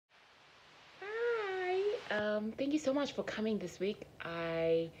Thank you so much for coming this week.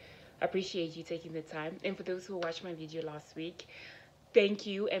 I appreciate you taking the time. And for those who watched my video last week, thank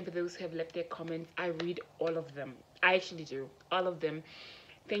you. And for those who have left their comments, I read all of them. I actually do. All of them.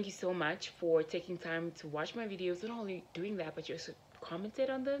 Thank you so much for taking time to watch my videos. Not only doing that, but you also commented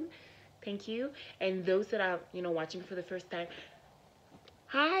on them. Thank you. And those that are, watching for the first time,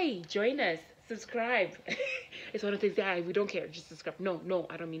 hi, join us. Subscribe. It's one of the things that we don't care. Just subscribe. No,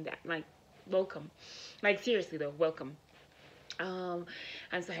 I don't mean that. Like, welcome. Like, seriously though, welcome. I'm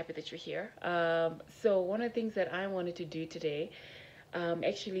so happy that you're here. So one of the things that I wanted to do today,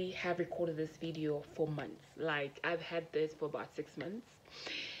 actually have recorded this video for months. Like, I've had this for about 6 months,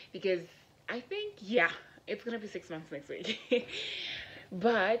 because I think, yeah, it's gonna be 6 months next week.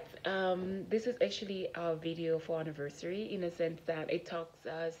 But this is actually our video for anniversary, in a sense that it talks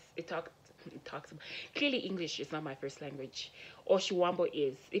clearly. English is not my first language. Oshuambo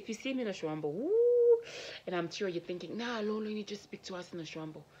is. If you see me in Oshuambo, woo, and I'm sure you're thinking, nah, Lolo, you need to speak to us in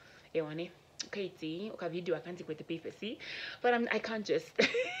Oshuambo. Ewane, okay, see, okay, video, I can't take with the paper, see, but I can't just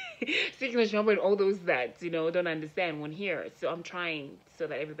speak in Oshuambo and all those that don't understand when here. So I'm trying so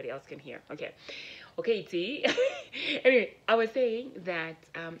that everybody else can hear. Okay, T. Anyway, I was saying that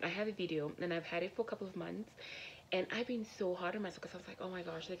I have a video and I've had it for a couple of months, and I've been so hard on myself because I was like, oh my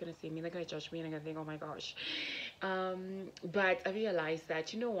gosh, they're gonna see me, they're gonna judge me, and I'm gonna think, oh my gosh. But I realized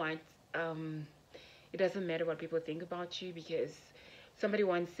that, you know what, it doesn't matter what people think about you, because somebody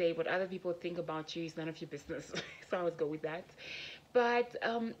once said, what other people think about you is none of your business. So I always go with that. But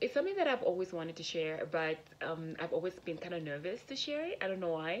it's something that I've always wanted to share, but I've always been kind of nervous to share it. I don't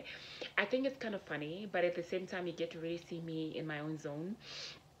know why. I think it's kind of funny, but at the same time, you get to really see me in my own zone.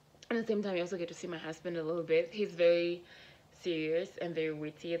 At the same time, you also get to see my husband a little bit. He's very serious and very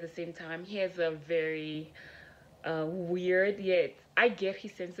witty at the same time. He has a very weird, yet I get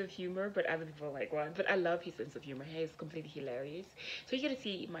his sense of humor, but other people are like, what? But I love his sense of humor. He is completely hilarious. So you get to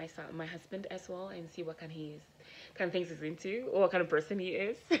see my husband as well, and see what kind of things he's into, or what kind of person he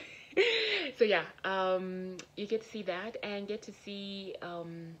is. So yeah, you get to see that, and get to see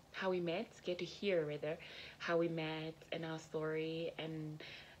how we met, get to hear rather how we met, and our story, and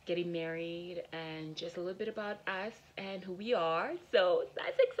getting married, and just a little bit about us and who we are. So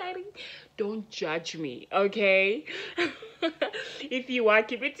that's exciting. Don't judge me, okay? If you want,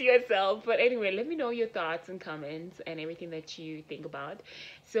 keep it to yourself. But anyway, let me know your thoughts and comments and everything that you think about.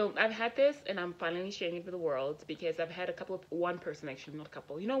 So I've had this, and I'm finally sharing it with the world, because I've had one person, actually, not a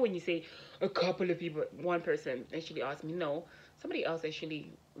couple. You know, when you say a couple of people, one person actually asked me. No, somebody else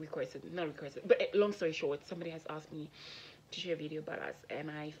actually not requested, but long story short, somebody has asked me to share a video about us, and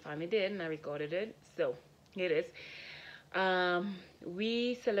I finally did, and I recorded it. So here it is.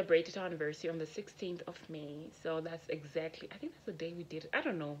 We celebrated our anniversary on the 16th of May. So that's exactly, I think that's the day we did it. I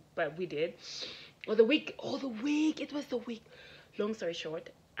don't know, but we did. Or the week. Oh, the week. It was the week. Long story short,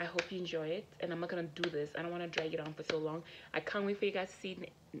 I hope you enjoy it, and I'm not gonna do this. I don't want to drag it on for so long. I can't wait for you guys to see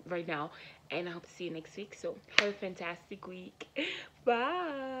it right now, and I hope to see you next week. So have a fantastic week.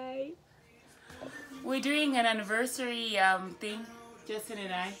 Bye. We're doing an anniversary thing, Justin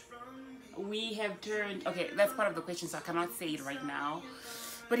and I. We have turned, okay, that's part of the question, so I cannot say it right now.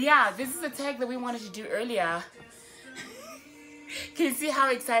 But yeah, this is a tag that we wanted to do earlier. Can you see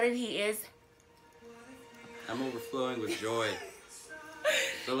how excited he is? I'm overflowing with joy.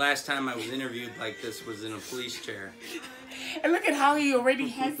 The last time I was interviewed like this was in a police chair. And look at how he already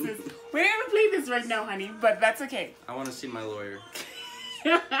has this. We're not gonna play this right now, honey, but that's okay. I want to see my lawyer.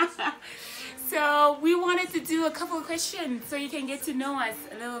 So we wanted to do a couple of questions so you can get to know us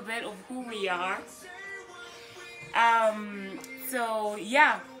a little bit of who we are. So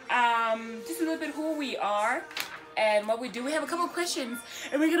yeah, just a little bit who we are and what we do. We have a couple of questions,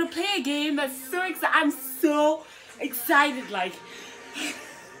 and we're gonna play a game that's so exciting. I'm so excited, like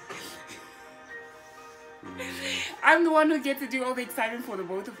I'm the one who gets to do all the excitement for the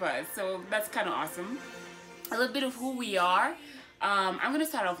both of us. So that's kind of awesome. A little bit of who we are. I'm gonna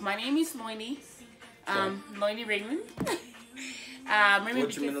start off. My name is Loini. Loini Raymond.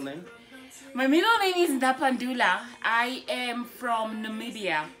 What's your middle name? My middle name is Ndapandula. I am from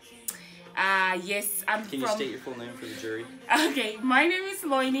Namibia. Yes, I'm Can you state your full name for the jury? Okay, my name is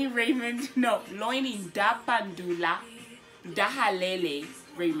Loini Raymond. No, Loini Ndapandula Dahalele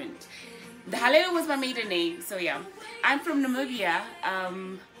Raymond. Dahalele was my maiden name, so yeah. I'm from Namibia.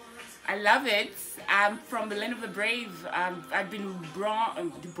 I love it. I'm from the land of the brave. I've been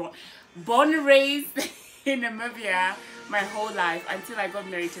born and raised in Namibia my whole life until I got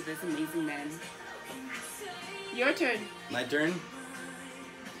married to this amazing man. Your turn. My turn.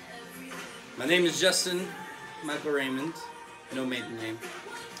 My name is Justin Michael Raymond. No maiden name.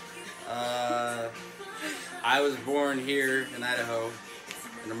 I was born here in Idaho,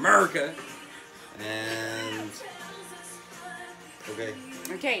 in America, and okay.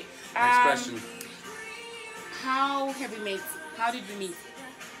 Okay. Next question. How have we met? How did we meet?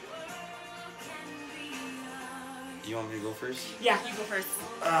 You want me to go first? Yeah, you go first.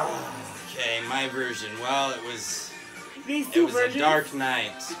 Oh, okay, my version. Well, it was versions? a dark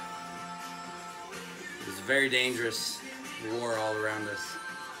night. It was very dangerous. War all around us.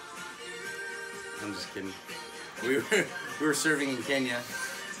 I'm just kidding. We were serving in Kenya,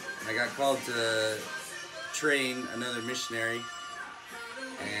 and I got called to train another missionary,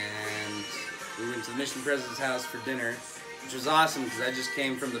 and we went to the mission president's house for dinner, which was awesome because I just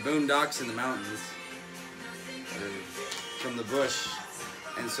came from the boondocks in the mountains, or from the bush,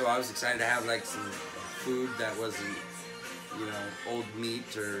 and so I was excited to have like some food that wasn't, you know, old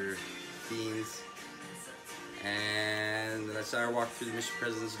meat or beans. And then I saw her walk through the mission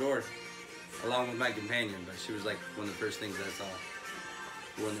president's door, along with my companion, but she was like one of the first things I saw.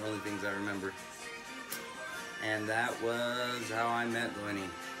 One of the only things I remember. And that was how I met Winnie.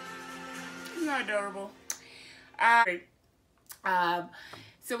 Isn't that adorable?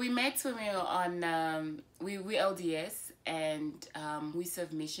 So we met when we were on, we LDS, and we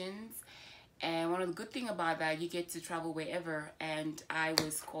serve missions. And one of the good things about that, you get to travel wherever, and I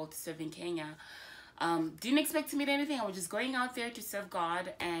was called to serve in Kenya. Didn't expect to meet anything. I was just going out there to serve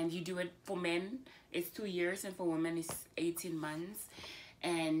God, and you do it for men, it's 2 years, and for women it's 18 months.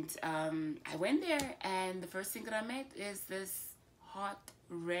 And I went there, and the first thing that I met is this hot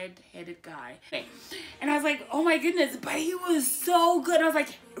red-headed guy, and I was like, oh my goodness, but he was so good. I was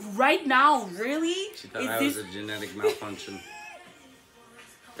like, right now, really? She thought I was a genetic malfunction.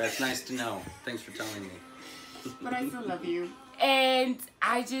 That's nice to know. Thanks for telling me. But I still love you. And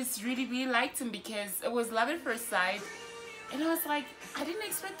I just really, really liked him because it was love at first sight. And I was like, I didn't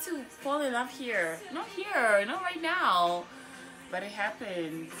expect to fall in love here. Not here, not right now. But it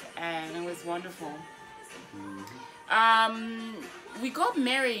happened, and it was wonderful. We got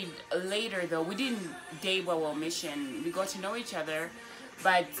married later, though. We didn't date while we were on mission. We got to know each other.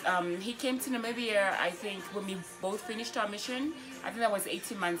 But he came to Namibia, I think, when we both finished our mission. I think that was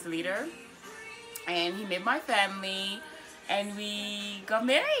 18 months later. And he met my family, and we got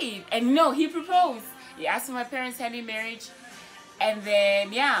married. And no, he proposed. He asked for my parents' hand in marriage. And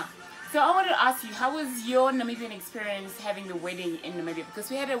then, yeah. So I wanted to ask you, how was your Namibian experience having the wedding in Namibia? Because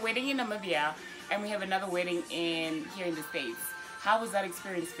we had a wedding in Namibia, and we have another wedding here in the States. How was that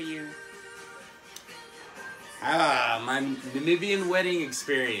experience for you? My Namibian wedding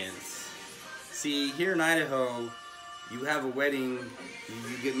experience. See, here in Idaho, you have a wedding,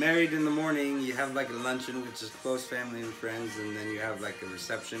 you get married in the morning, you have like a luncheon, which is close family and friends, and then you have like a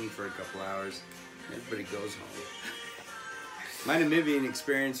reception for a couple hours, and everybody goes home. My Namibian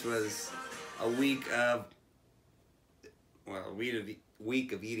experience was a week of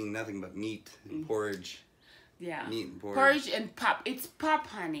eating nothing but meat and porridge. Yeah. Meat and porridge. Porridge and pop. It's pop,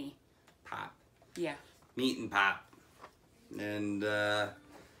 honey. Pop. Yeah. Meat and pop. And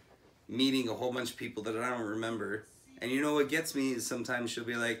meeting a whole bunch of people that I don't remember. And you know what gets me is sometimes she'll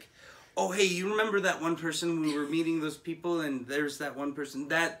be like, oh, hey, you remember that one person we were meeting those people, and there's that one person.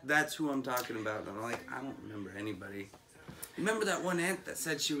 That's who I'm talking about. And I'm like, I don't remember anybody. Remember that one aunt that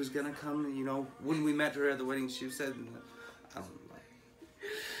said she was going to come, you know, when we met her at the wedding, she said, I don't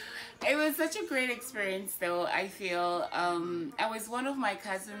know. It was such a great experience, though, I feel. I was one of my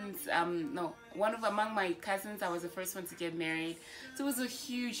cousins, among my cousins, I was the first one to get married. So it was a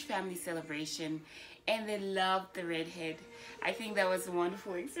huge family celebration, and they loved the redhead. I think that was a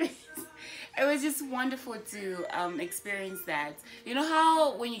wonderful experience. It was just wonderful to experience that. You know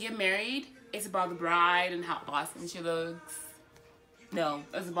how when you get married, it's about the bride and how awesome she looks? No,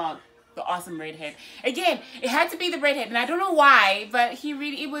 it's about the awesome redhead. Again, it had to be the redhead, and I don't know why, but I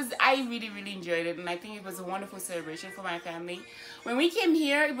really, really enjoyed it, and I think it was a wonderful celebration for my family. When we came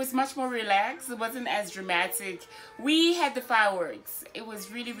here, it was much more relaxed. It wasn't as dramatic. We had the fireworks. It was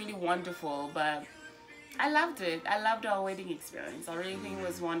really, really wonderful, but I loved it. I loved our wedding experience. I really think it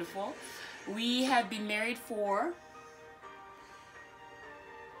was wonderful. We had been married for...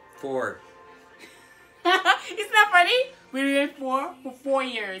 4. Isn't that funny? We were married for 4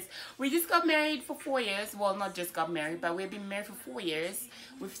 years. We just got married for 4 years. Well, not just got married, but we've been married for 4 years.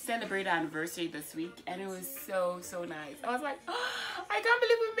 We've celebrated our anniversary this week, and it was so, so nice. I was like, oh, I can't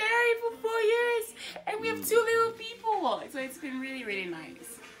believe we're married for 4 years, and we have 2 little people. So it's been really, really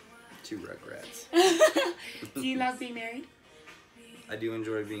nice. 2 regrets. Do you love being married? I do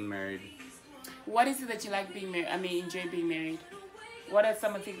enjoy being married. What is it that you like being married? I mean, enjoy being married? What are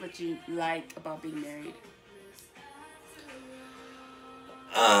some of the things that you like about being married?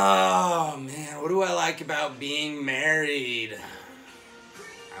 Oh, man, What do I like about being married?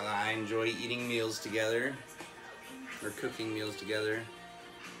 I enjoy eating meals together, or cooking meals together,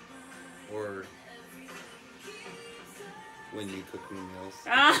 or when you cook me meals,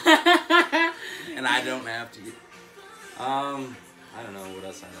 and I don't have to eat. I don't know what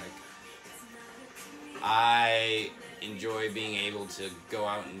else I like. I enjoy being able to go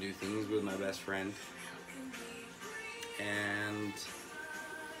out and do things with my best friend, and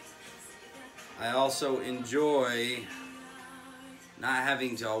I also enjoy not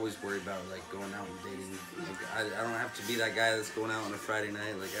having to always worry about like going out and dating. Like, I don't have to be that guy that's going out on a Friday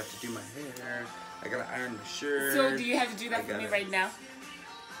night. Like I have to do my hair. I gotta iron my shirt. So do you have to do that for me right now?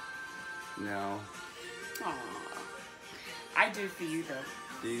 No. Aww. I do it for you though.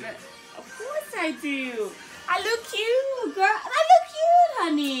 Do you? Of course I do. I look cute, girl. I look cute,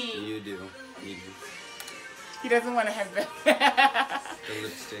 honey. You do. You do. He doesn't want to have the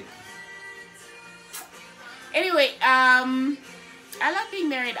lipstick. Anyway, I love being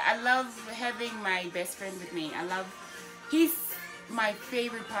married. I love having my best friend with me. He's my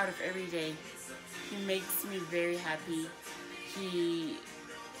favorite part of every day. He makes me very happy. He's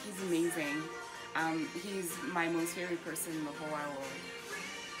amazing. He's my most favorite person in the whole wide world.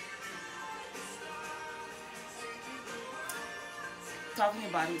 Talking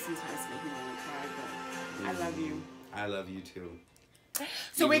about him sometimes makes me want to cry, but I love you. I love you too.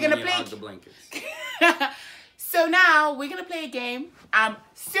 So Even we're gonna when you play hug the blankets. So now we're gonna play a game I'm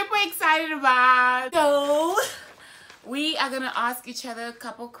super excited about. So we are gonna ask each other a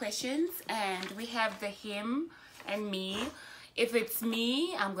couple questions, and we have the him and me. If it's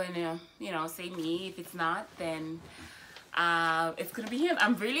me, I'm gonna, say me. If it's not, then it's gonna be him.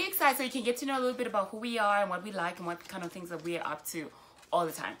 I'm really excited so you can get to know a little bit about who we are and what we like and what kind of things that we're up to all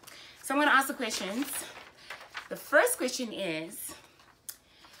the time. So I'm gonna ask the questions. The first question is,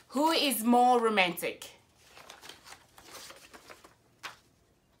 who is more romantic?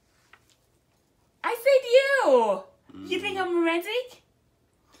 I said you. You think I'm romantic?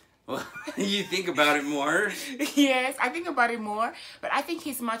 Well, you think about it more. Yes, I think about it more. But I think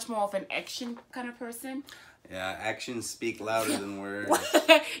he's much more of an action kind of person. Yeah, actions speak louder than words.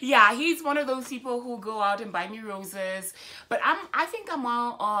 Yeah, he's one of those people who go out and buy me roses. But I think I'm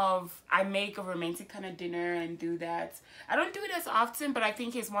more of, I make a romantic kind of dinner and do that. I don't do it as often, but I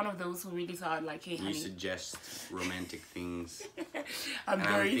think he's one of those who really thought like, hey, honey. You suggest romantic things. I'm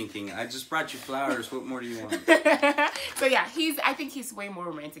thinking, I just brought you flowers. What more do you want? So yeah, I think he's way more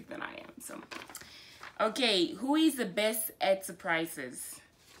romantic than I am. So, okay, who is the best at surprises?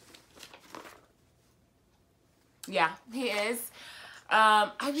 Yeah, he is.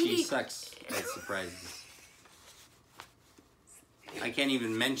 She sucks at surprises. I can't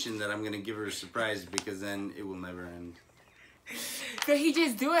even mention that I'm gonna give her a surprise because then it will never end. So he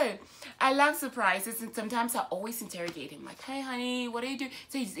just do it. I love surprises, and sometimes I always interrogate him, like, "Hey, honey, what are you doing?"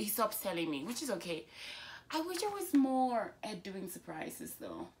 So he stops telling me, which is okay. I wish I was more at doing surprises,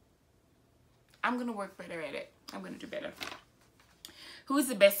 though. I'm gonna work better at it. I'm gonna do better. Who is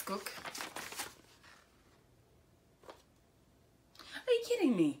the best cook? Are you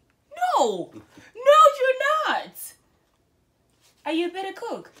kidding me? No! No, you're not! Are you a better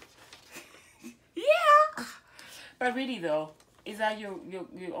cook? Yeah! But really though, is that your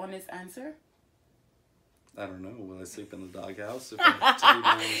honest answer? I don't know. Will I sleep in the doghouse if I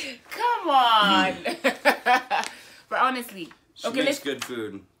tell you Come on! But honestly, She makes good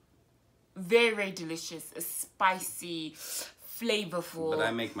food. Very, very delicious. Spicy, flavorful. But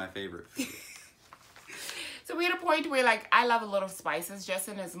I make my favorite food. So we're at a point where, like, I love a lot of spices.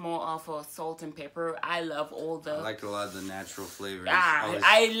 Justin is more of a salt and pepper. I love all the... I like a lot of the natural flavors.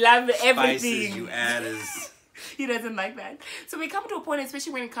 I love everything. Spices you add is... He doesn't like that. So we come to a point,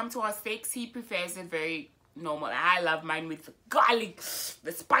 especially when it comes to our steaks, he prefers it very normal. I love mine with the garlic,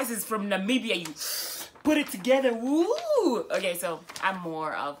 the spices from Namibia. You put it together. Woo! Okay, so I'm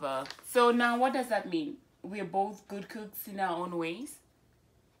more of a... So now what does that mean? We're both good cooks in our own ways?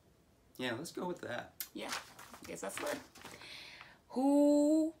 Yeah, let's go with that. Yeah, I guess that's good.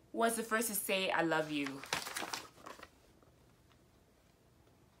 Who was the first to say I love you?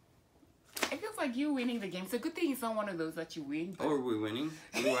 It feels like you winning the game. It's a good thing it's not one of those that you win. Oh, are we winning?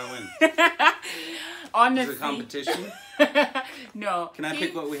 Who do I win? Honestly. Is it a competition? No. Can I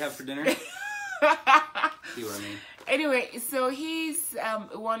pick what we have for dinner? See what I mean? Anyway, so he's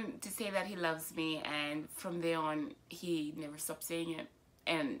one to say that he loves me, and from there on, he never stopped saying it.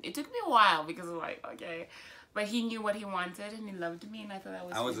 And it took me a while because I was like, okay. But he knew what he wanted and he loved me, and I thought that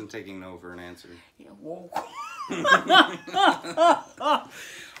was... I wasn't taking no for an answer. Yeah, whoa.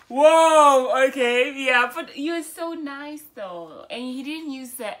 Whoa, okay, yeah, but you're so nice though. And he didn't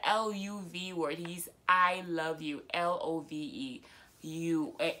use the LUV word. He used I love you. LOVE.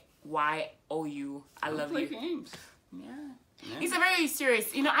 YOU. I love Play you. games. Yeah. Yeah. He's a very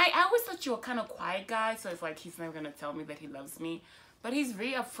serious, you know, I always thought you were kind of quiet guy, so it's like he's never gonna tell me that he loves me. But he's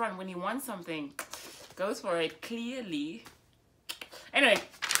very upfront. When he wants something, goes for it clearly. Anyway,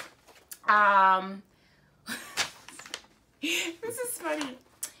 this is funny.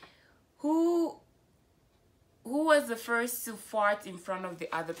 Who was the first to fart in front of the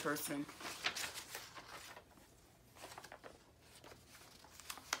other person?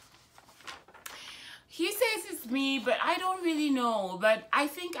 He says it's me, but I don't really know. But I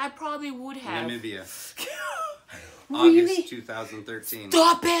think I probably would have. Namibia. Really? August 2013.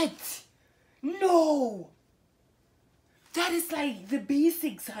 Stop it! No! That is like the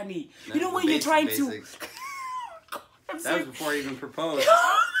basics, honey. That's you know the when you're trying basics. to... I'm That sorry. was before I even proposed.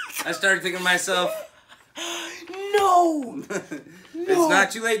 I started thinking to myself, No! it's not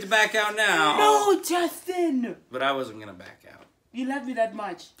too late to back out now. No, Justin! But I wasn't going to back out. You love me that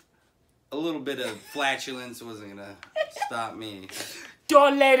much. A little bit of flatulence wasn't going to stop me.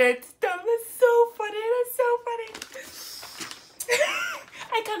 Don't let it. That's so funny. That's so funny.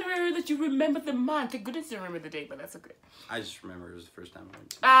 I can't remember that you remember the month. Thank goodness you remember the date, but that's okay. I just remember it was the first time I went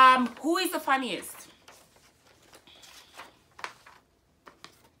to Who is the funniest?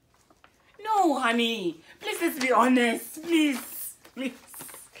 No, honey. Please, let's be honest. Please. Please.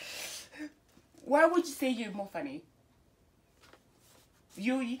 Why would you say you're more funny?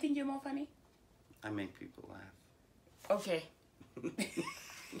 You think you're more funny? I make people laugh. Okay.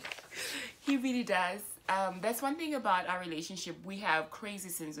 He really does. That's one thing about our relationship. We have crazy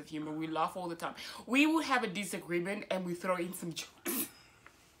sense of humor. We laugh all the time. We would have a disagreement and we throw in some jokes. And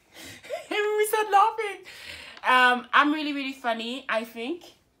we start laughing. I'm really, really funny, I think.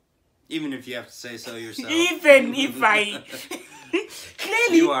 Even if you have to say so yourself. Even if I...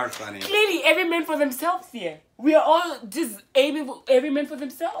 Clearly, You are funny. Clearly, every man for themselves here. We are all just aiming for every man for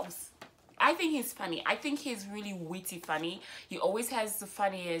themselves. I think he's funny. I think he's really witty funny. He always has the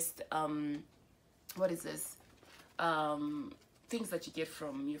funniest, what is this? Things that you get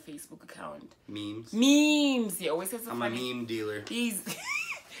from your Facebook account. Memes. Memes. He always has the I'm funny. a meme dealer. He's...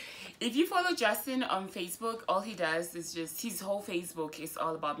 If you follow Justin on Facebook, all he does is just, his whole Facebook is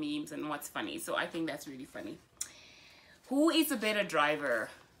all about memes and what's funny. So I think that's really funny. Who is a better driver?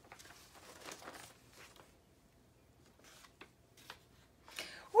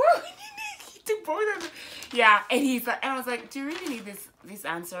 Woo! He took both of them. Yeah, and he's like, and I was like, do you really need this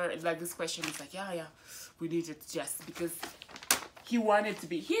answer? Like this question. He's like, yeah, we need it just because he wanted to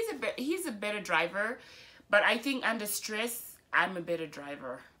be. He's a better driver, but I think under stress, I'm a better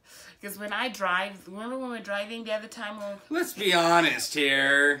driver. Because when I drive, remember when we were driving the other time? Let's be honest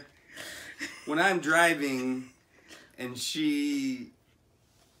here. When I'm driving and she...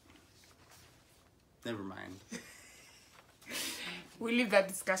 Never mind. We leave that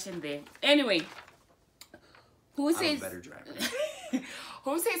discussion there. Anyway, who I'm a says better driver.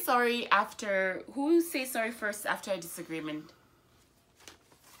 who says sorry first after a disagreement?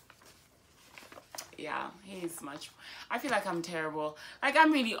 Yeah, he's much... I feel like I'm terrible. Like,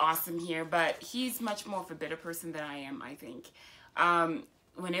 I'm really awesome here, but he's much more of a better person than I am, I think.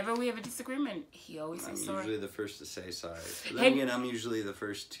 Whenever we have a disagreement, he always says sorry. I'm usually the first to say sorry. But then again, I'm usually the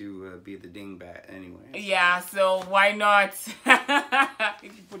first to be the dingbat anyway. Yeah, so why not?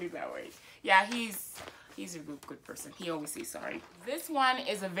 If you put it that way. Yeah, he's a good person. He always says sorry. This one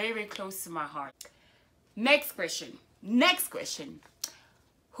is a very, very close to my heart. Next question.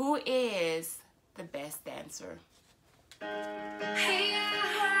 Who is the best dancer? Hey, I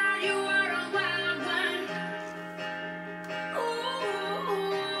heard you were a wild one. Ooh,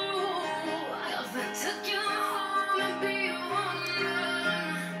 if I took you home and be your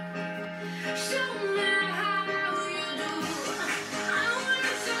woman, show me how you do. I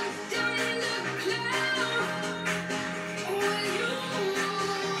wanna sit down in the club with you.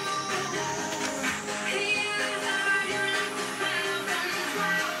 Hey, I heard you like a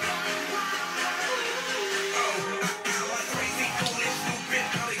wild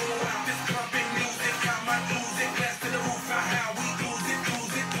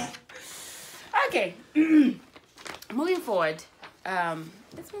Okay. Moving forward.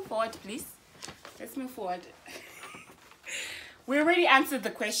 Let's move forward, please. Let's move forward. We already answered the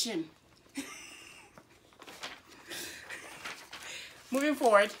question. Moving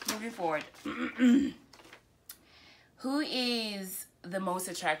forward. Who is the most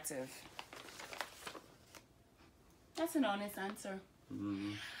attractive? That's an honest answer.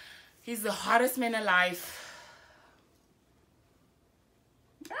 He's the hottest man alive.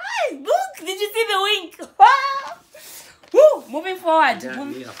 Did you see the wink? Woo! Moving forward. Got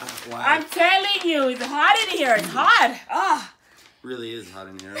me a hot wife. I'm telling you, it's hot in here. It's hot. Ah. Really is hot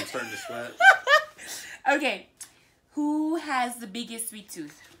in here. I'm starting to sweat. Okay. Who has the biggest sweet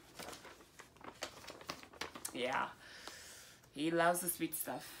tooth? Yeah. He loves the sweet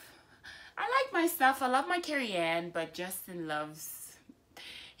stuff. I like my stuff. I love my Carrie-Anne, but Justin loves...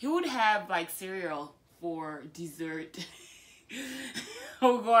 He would have like cereal for dessert.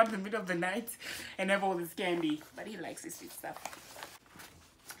 Oh God, in the middle of the night and have all this candy. But he likes the sweet stuff.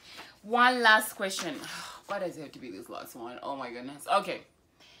 One last question. Why does it have to be this last one? Oh my goodness. Okay.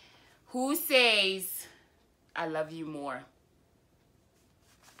 Who says I love you more?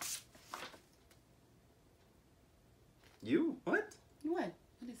 You? What? What?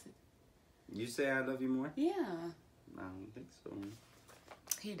 What is it? You say I love you more? Yeah. I don't think so.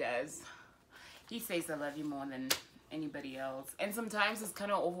 He does. He says I love you more than anybody else. And sometimes it's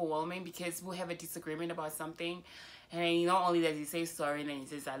kind of overwhelming because we'll have a disagreement about something. And not only does he say sorry, and then he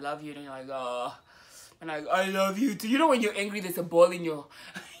says I love you, and you're like, oh. And like, I love you too. You know when you're angry, there's a ball in your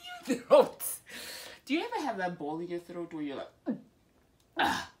throat. Do you ever have that ball in your throat where you're like,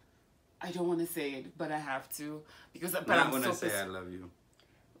 ah, I don't want to say it, but I have to. Because but Not I'm when so I say pissed. I love you.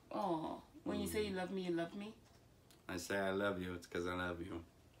 Oh, when you say you love me, you love me? I say I love you, it's because I love you.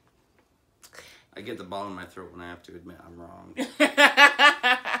 I get the ball in my throat when I have to admit I'm wrong.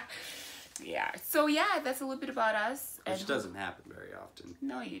 Yeah. So yeah, that's a little bit about us. Which doesn't happen very often.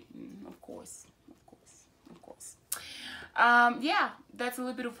 No, of course. Yeah, that's a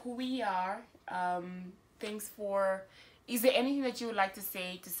little bit of who we are. Thanks for... Is there anything that you would like to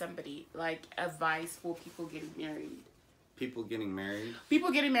say to somebody? Like advice for people getting married? People getting married? People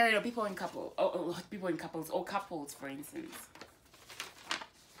getting married or people in couple. People in couples or couples, for instance.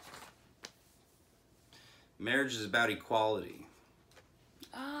 Marriage is about equality.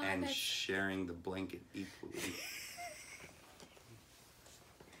 Oh, And that's... sharing the blanket equally.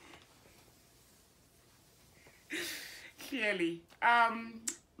 Clearly.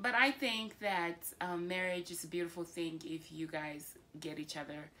 But I think that marriage is a beautiful thing if you guys get each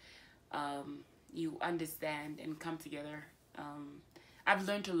other. You understand and come together. I've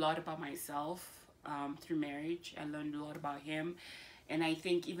learned a lot about myself through marriage. I learned a lot about him. And I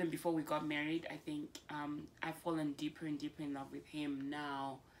think even before we got married, I think I've fallen deeper and deeper in love with him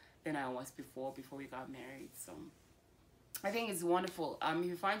now than I was before we got married. So I think it's wonderful. If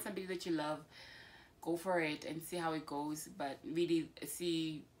you find somebody that you love, go for it and see how it goes. But really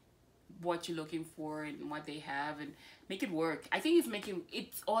see what you're looking for and what they have and make it work. I think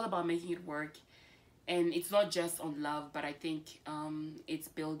it's all about making it work. And it's not just on love, but I think it's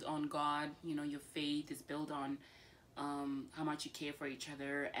built on God. You know, your faith is built on how much you care for each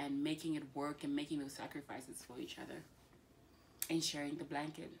other and making it work and making those sacrifices for each other. And sharing the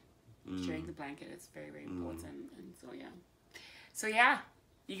blanket. Sharing the blanket is very, very important. And so yeah,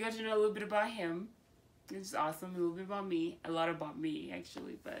 you got to know a little bit about him. It's awesome. A little bit about me. A lot about me,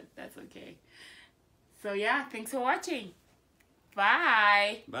 actually, but that's okay. So yeah, thanks for watching.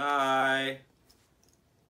 Bye. Bye.